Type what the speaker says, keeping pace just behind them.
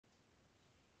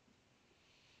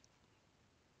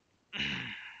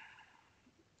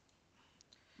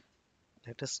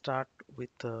Let us start with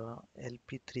the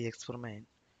LP3 experiment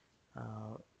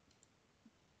uh,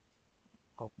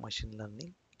 of machine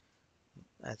learning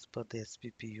as per the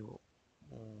SPPU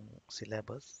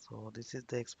syllabus. So this is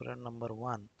the experiment number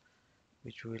one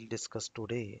which we will discuss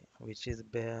today, which is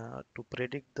to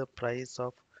predict the price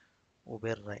of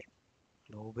Uber ride.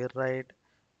 The Uber ride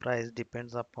price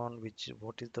depends upon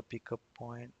what is the pickup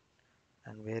point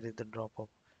and where is the drop off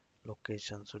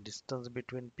location. So distance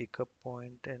between pickup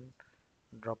point and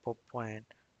drop off point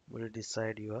will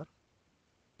decide your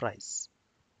price.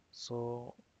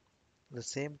 So the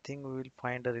same thing, we will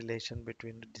find a relation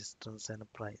between the distance and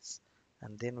price,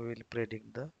 and then we will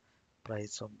predict the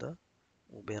price of the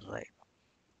Uber ride.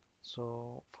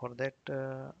 So for that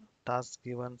task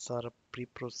given are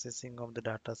pre-processing of the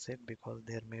data set, because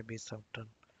there may be certain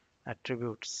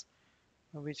attributes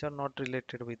which are not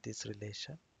related with this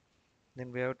relation.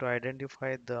 Then we have to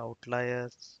identify the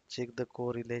outliers, check the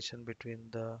correlation between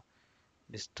the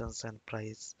distance and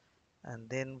price, and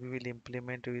then we will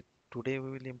implement with today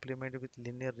we will implement with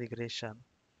linear regression,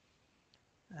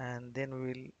 and then we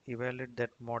will evaluate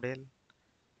that model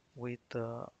with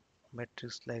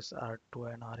metrics like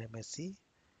R2 and RMSE,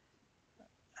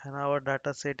 and our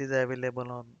data set is available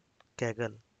on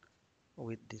Kaggle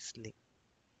with this link.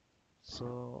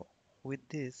 So with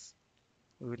this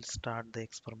we will start the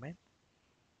experiment.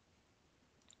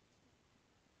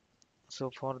 So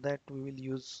for that we will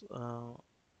use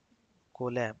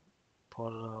Colab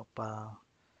for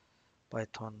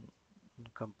Python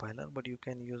compiler, but you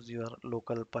can use your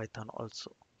local Python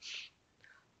also.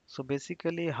 So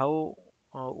basically how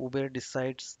Uber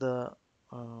decides the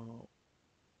uh,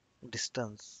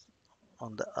 distance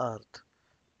on the earth.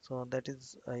 So that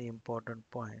is an important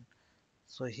point.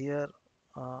 So here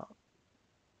uh,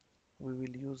 we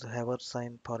will use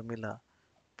Haversine formula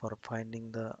for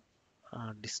finding the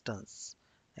distance.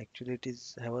 Actually, it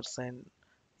is Haversine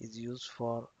is used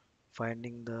for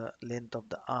finding the length of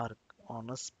the arc on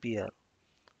a sphere.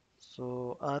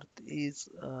 So Earth is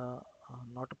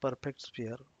not a perfect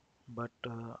sphere, but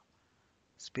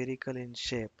spherical in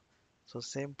shape. So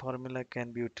same formula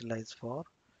can be utilized for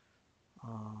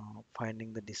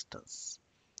finding the distance.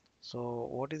 So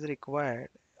what is required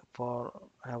for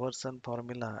Haversine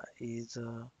formula is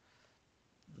uh,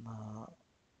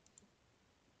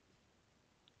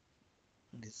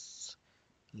 this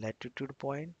latitude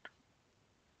point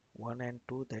 1 and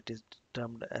 2, that is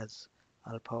termed as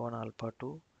alpha 1, alpha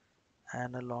 2,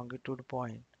 and a longitude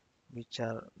point which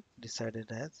are decided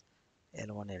as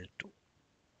L1, L2.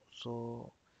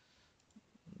 So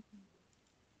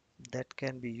that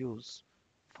can be used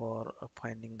for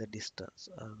finding the distance.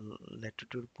 A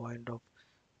latitude point of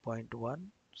point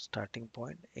 1, starting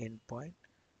point, end point,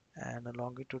 and a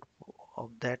longitude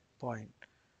of that point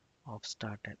of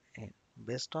start and end.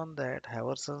 Based on that,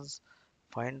 Haversine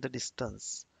find the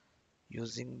distance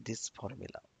using this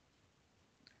formula.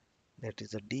 That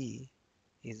is a d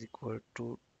is equal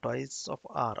to twice of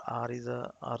r. R is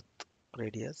a earth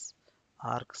radius,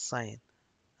 arc sine,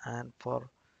 and for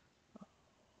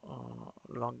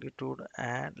longitude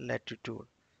and latitude,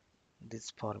 this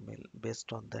formula,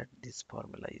 based on that this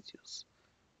formula is used.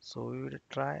 So we will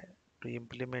try to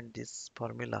implement this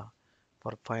formula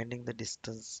for finding the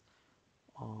distance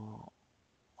uh,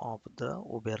 of the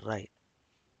Uber ride,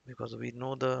 because we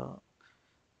know the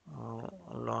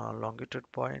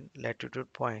longitude point,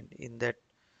 latitude point in that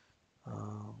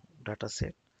data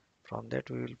set. From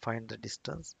that we will find the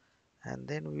distance, and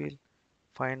then we will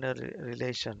find a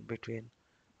relation between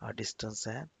distance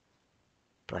and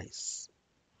price.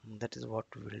 That is what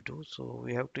we will do. So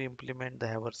we have to implement the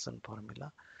Haversine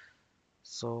formula.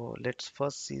 So let's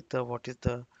first see the what is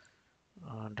the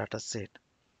data set.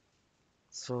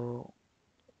 So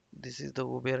this is the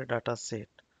Uber data set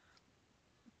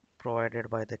provided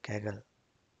by the Kaggle.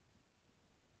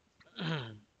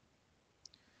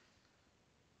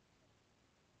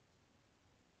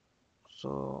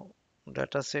 So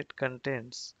data set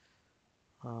contains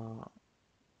uh,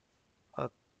 a,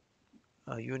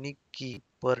 a unique key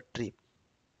per trip.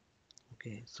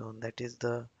 Okay, so that is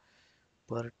the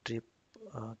per trip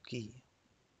key.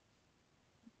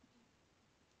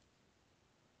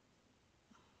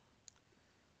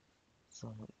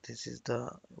 So this is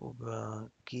the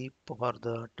key for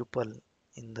the tuple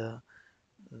in the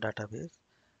database.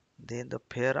 Then the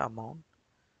pair amount,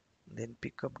 then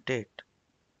pickup date.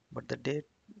 But the date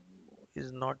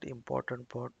is not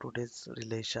important for today's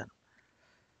relation.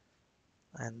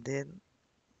 And then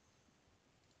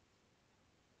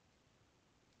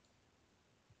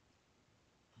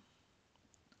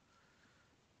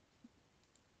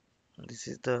this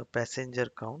is the passenger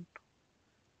count.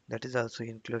 That is also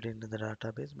included in the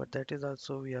database, but that is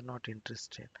also we are not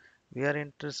interested. We are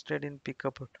interested in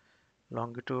pickup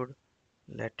longitude,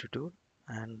 latitude,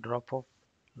 and drop off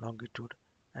longitude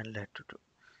and latitude.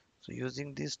 So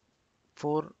using these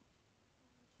four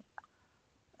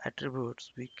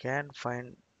attributes, we can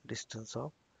find distance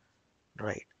of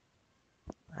ride.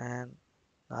 And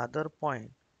the other point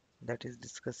that is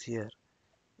discussed here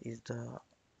is the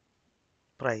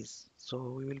price.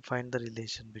 So we will find the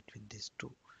relation between these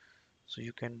two. So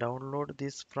you can download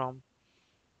this from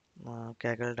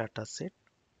Kaggle dataset,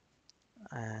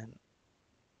 and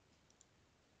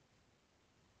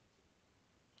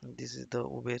this is the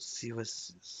Uber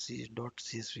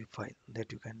CSV file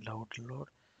that you can download,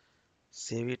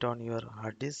 save it on your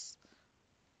hard disk,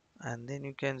 and then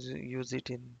you can use it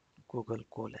in Google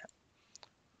Colab.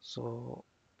 So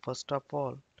first of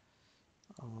all,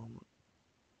 um,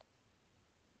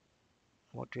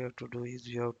 what you have to do is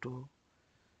you have to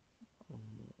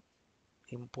um,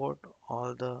 import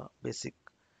all the basic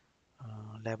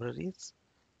libraries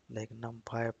like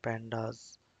NumPy,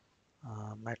 Pandas,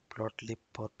 Matplotlib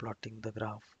for plotting the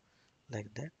graph,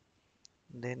 like that.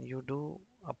 Then you do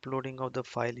uploading of the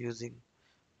file using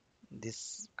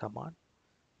this command.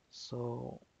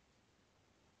 So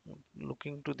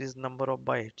looking to this number of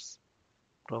bytes,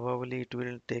 probably it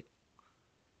will take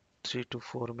 3 to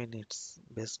 4 minutes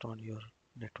based on your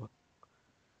network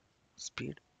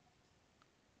speed.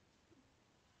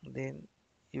 Then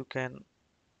you can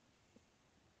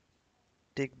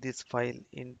take this file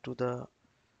into the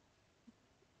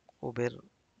Uber,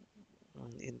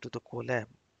 into the Colab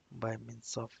by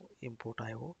means of import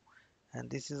IO, and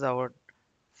this is our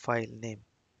file name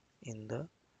in the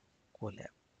Colab.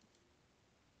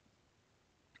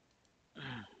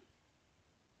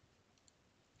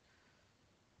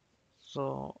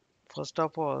 So first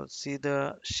of all, see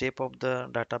the shape of the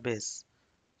database.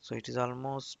 So it is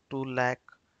almost 2 lakh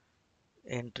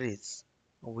entries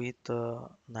with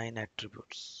 9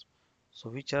 attributes. So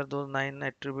which are those 9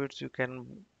 attributes? You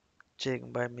can check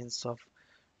by means of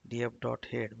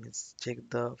df.head, means check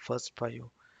the first 5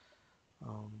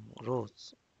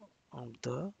 rows of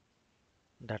the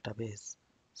database.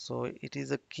 So it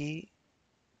is a key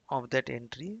of that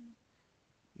entry,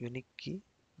 unique key,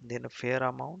 then a fair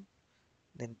amount,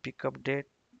 then pickup date,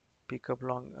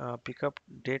 pickup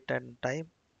date and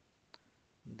time,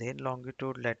 then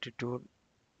longitude, latitude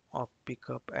of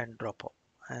pickup and drop off,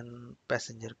 and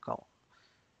passenger count.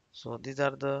 So these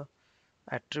are the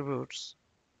attributes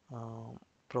uh,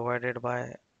 provided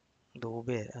by the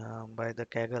Uber, by the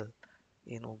Kaggle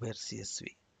in Uber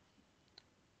CSV.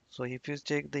 So if you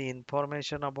check the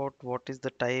information about what is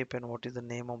the type and what is the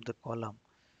name of the column,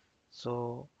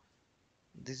 so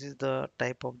this is the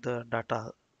type of the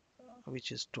data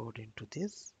which is stored into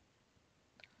this.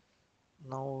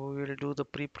 Now we will do the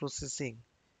pre-processing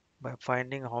by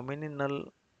finding how many null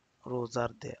rows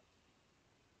are there.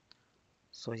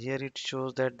 So here it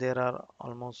shows that there are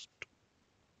almost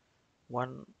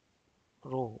one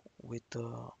row with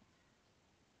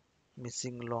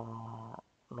missing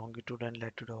longitude and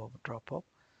latitude of drop off.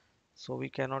 So we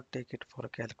cannot take it for a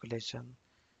calculation.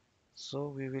 So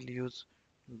we will use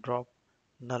drop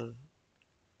null,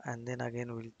 and then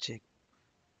again we'll check.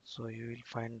 So you will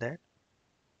find that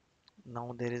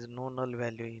now there is no null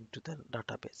value into the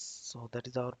database. So that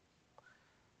is our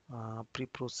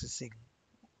pre-processing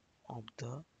of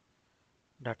the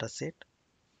dataset.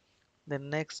 The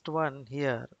next one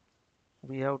here,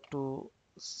 we have to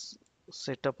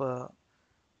set up a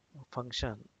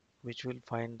function which will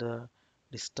find the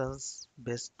distance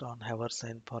based on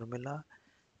Haversine formula,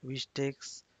 which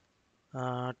takes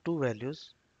two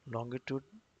values, longitude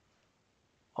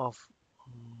of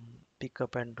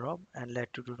pickup and drop and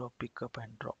latitude of pickup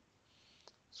and drop.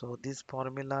 So this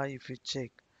formula, if you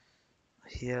check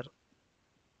here,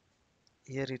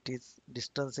 here it is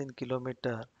distance in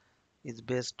kilometer is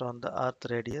based on the earth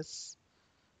radius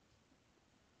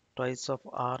twice of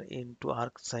r into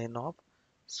arc sine of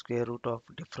square root of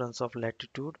difference of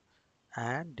latitude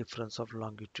and difference of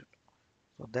longitude.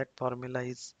 So that formula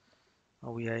is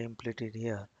we have implemented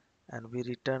here, and we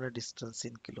return a distance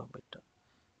in kilometer.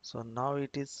 So now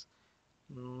it is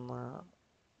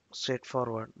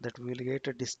straightforward that we will get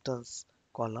a distance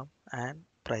column and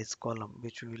price column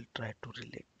which we will try to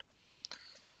relate.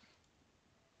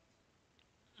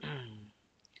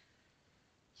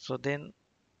 So then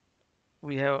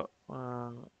we have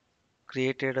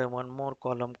created one more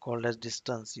column called as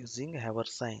distance using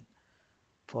Haversine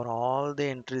for all the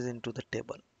entries into the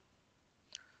table.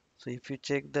 So if you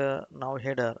check the now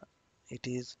header, it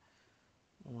is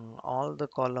all the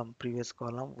column, previous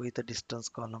column with a distance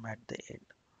column at the end.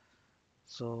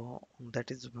 So that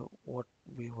is what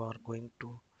we are going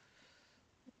to.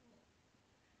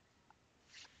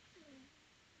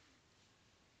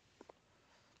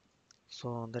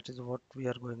 So that is what we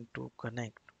are going to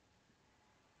connect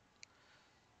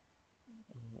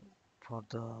for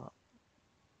the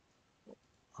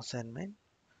assignment.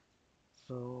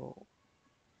 So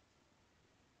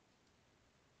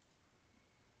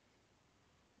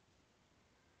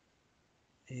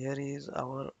here is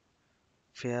our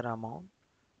fare amount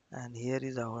and here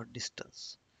is our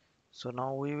distance. So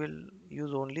now we will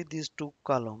use only these two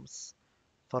columns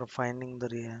for finding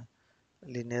the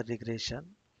linear regression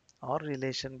or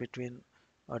relation between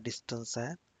a distance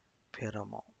and fare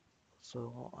amount.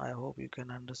 So I hope you can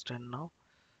understand now.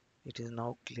 It is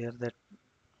now clear that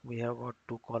we have got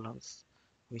two columns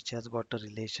which has got a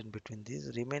relation between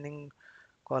these. Remaining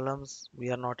columns we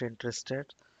are not interested.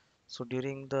 So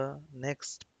during the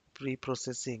next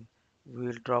pre-processing, we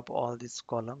will drop all these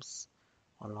columns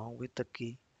along with the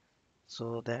key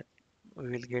so that we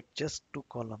will get just two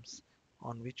columns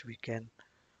on which we can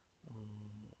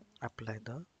apply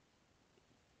the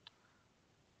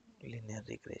linear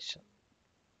regression.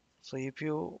 So if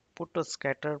you put a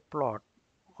scatter plot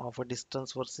of a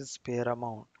distance versus pair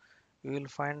amount, you will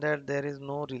find that there is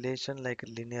no relation like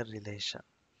a linear relation.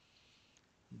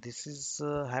 This is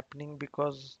happening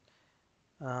because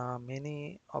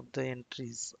many of the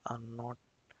entries are not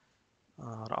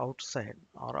outside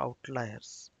or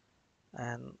outliers,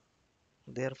 and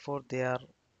therefore they are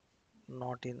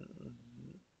not in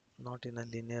not in a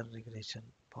linear regression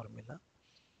formula.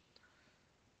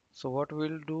 So what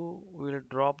we'll do, we'll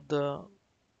drop the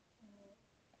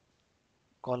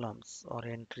columns or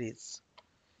entries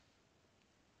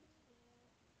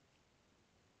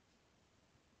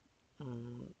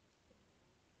mm,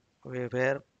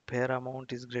 where pair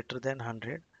amount is greater than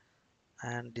 100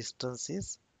 and distance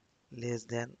is less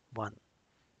than 1.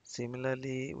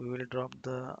 Similarly, we will drop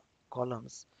the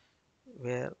columns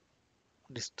where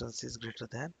distance is greater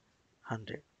than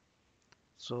 100.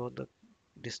 So the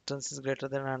distance is greater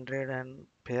than 100 and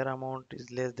pair amount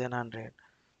is less than 100.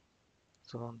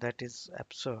 So that is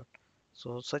absurd.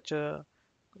 So such a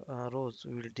rows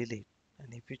we will delete.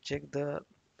 And if you check the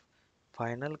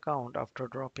final count after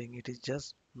dropping, it is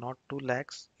just not 2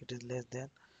 lakhs, it is less than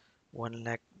 1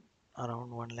 lakh,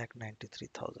 around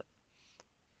 1,93,000.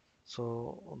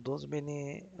 So those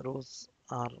many rows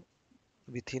are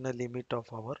within a limit of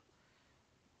our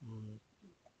mm,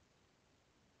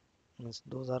 means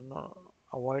those are not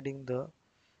avoiding the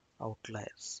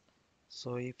outliers.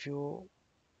 So if you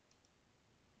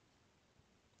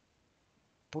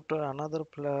put another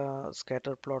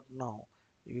scatter plot now,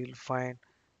 you will find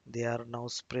they are now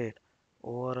spread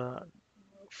over a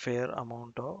fair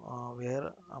amount of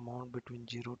where amount between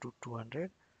 0 to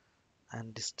 200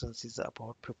 and distance is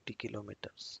about 50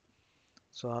 kilometers.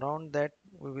 So around that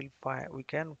we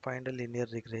can find a linear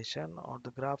regression or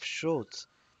the graph shows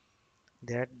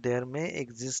that there may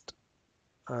exist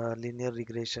a linear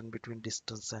regression between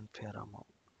distance and fair amount,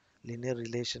 linear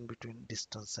relation between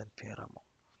distance and fair amount.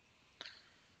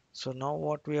 So now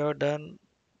what we have done,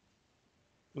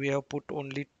 we have put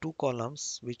only two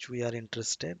columns which we are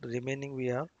interested, remaining we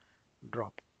are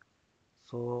dropped.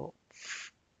 So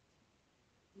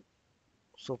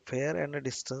fair and a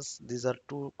distance, these are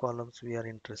two columns we are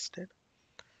interested.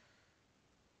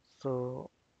 So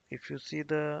if you see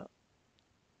the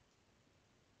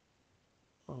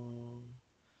um,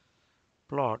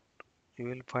 plot, you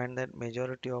will find that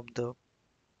majority of the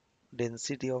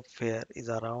density of fare is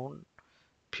around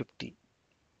 50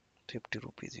 50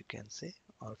 rupees, you can say,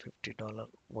 or $50,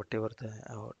 whatever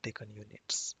the taken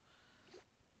units.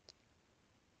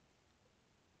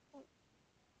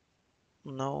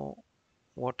 Now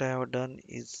what I have done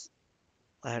is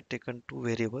I have taken two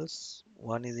variables.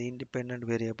 One is independent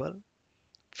variable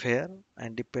fare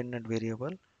and dependent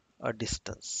variable a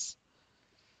distance.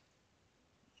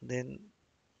 Then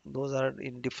those are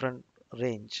in different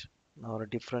range or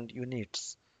different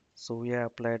units. So we have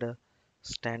applied a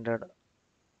standard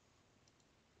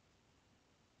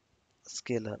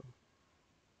scalar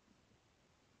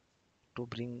to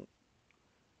bring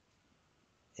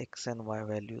x and y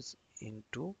values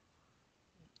into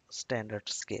standard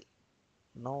scale.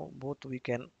 Now both we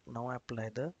can now apply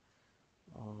the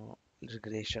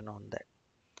regression on that.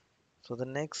 So the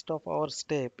next of our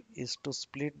step is to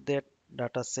split that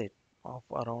data set of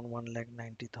around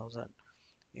 1,90,000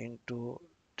 into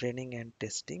training and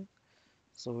testing.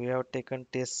 So we have taken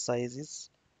test sizes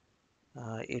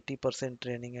 80%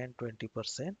 training and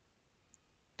 20%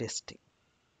 testing.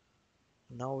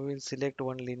 Now we will select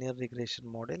one linear regression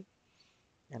model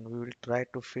and we will try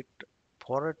to fit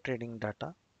forward training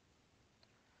data,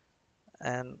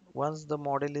 and once the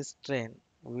model is trained,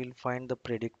 we will find the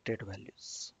predicted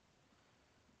values.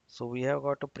 So we have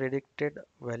got a predicted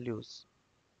values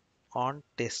on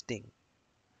testing.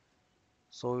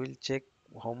 So we'll check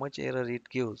how much error it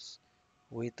gives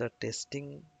with the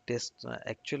testing test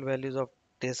actual values of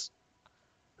test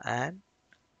and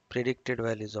predicted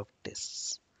values of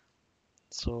tests.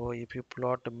 So if you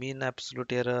plot mean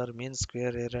absolute error, mean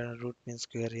square error, and root mean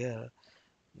square error,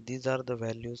 these are the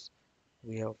values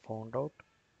we have found out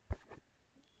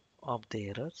of the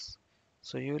errors.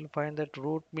 So you will find that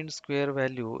root mean square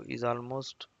value is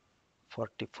almost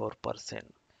 44%.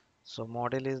 So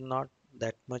model is not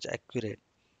that much accurate.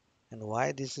 And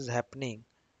why this is happening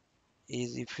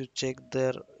is if you check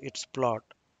their its plot,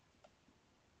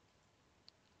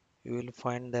 you will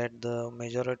find that the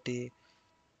majority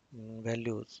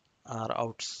values are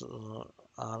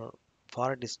are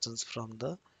far distance from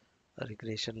the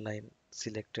regression line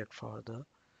selected for the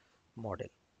model.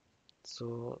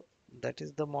 So that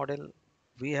is the model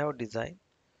we have designed.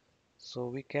 So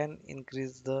we can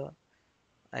increase the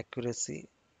accuracy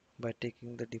by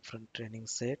taking the different training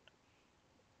set,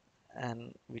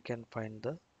 and we can find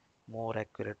the more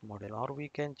accurate model, or we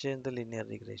can change the linear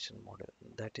regression model.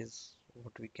 That is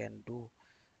what we can do,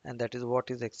 and that is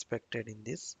what is expected in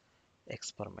this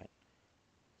experiment.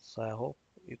 So I hope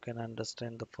you can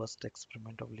understand the first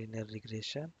experiment of linear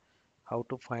regression, how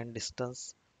to find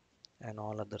distance and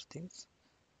all other things.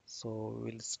 So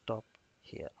we'll stop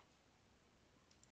here.